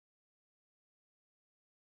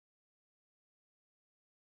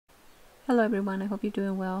Hello everyone, I hope you're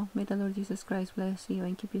doing well. May the Lord Jesus Christ bless you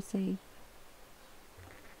and keep you safe.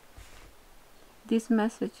 This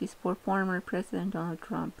message is for former President Donald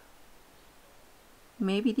Trump.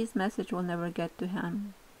 Maybe this message will never get to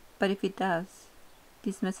him, but if it does,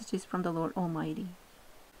 this message is from the Lord Almighty.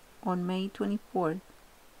 On May 24th,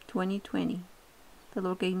 2020, the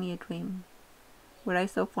Lord gave me a dream where I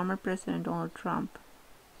saw former President Donald Trump.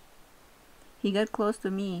 He got close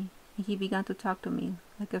to me and he began to talk to me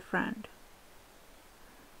like a friend.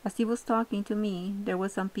 As he was talking to me, there were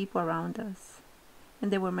some people around us, and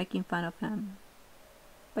they were making fun of him.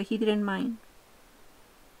 But he didn't mind.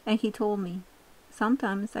 And he told me,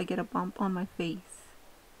 sometimes I get a bump on my face,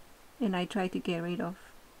 and I try to get rid of.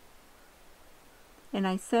 And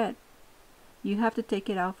I said, you have to take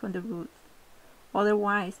it out from the root,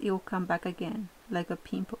 otherwise it will come back again, like a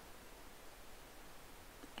pimple.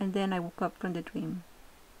 And then I woke up from the dream.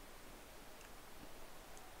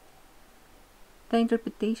 The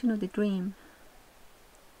interpretation of the dream.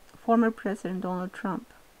 Former President Donald Trump.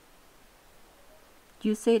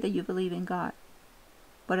 You say that you believe in God,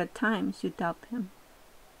 but at times you doubt Him.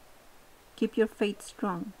 Keep your faith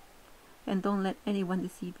strong and don't let anyone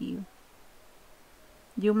deceive you.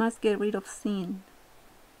 You must get rid of sin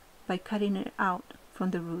by cutting it out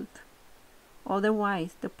from the root.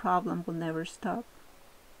 Otherwise, the problem will never stop.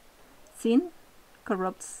 Sin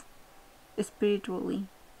corrupts spiritually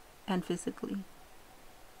and physically.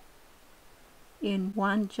 In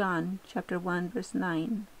 1 John chapter 1 verse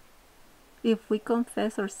 9, if we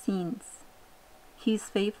confess our sins, He is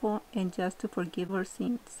faithful and just to forgive our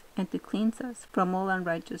sins and to cleanse us from all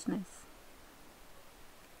unrighteousness.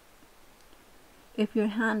 If your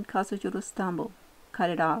hand causes you to stumble, cut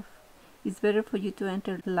it off. It's better for you to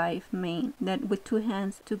enter life maimed than with two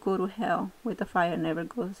hands to go to hell where the fire never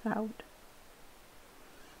goes out.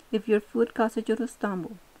 If your foot causes you to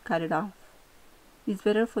stumble, cut it off. It's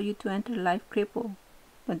better for you to enter life crippled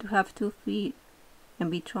than to have 2 feet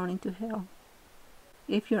and be thrown into hell.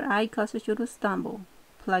 If your eye causes you to stumble,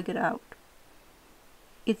 plug it out.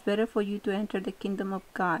 It's better for you to enter the kingdom of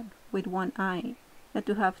God with 1 eye than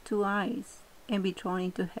to have 2 eyes and be thrown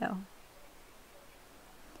into hell.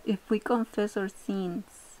 If we confess our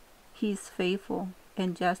sins, He is faithful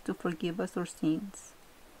and just to forgive us our sins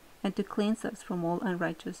and to cleanse us from all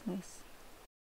unrighteousness.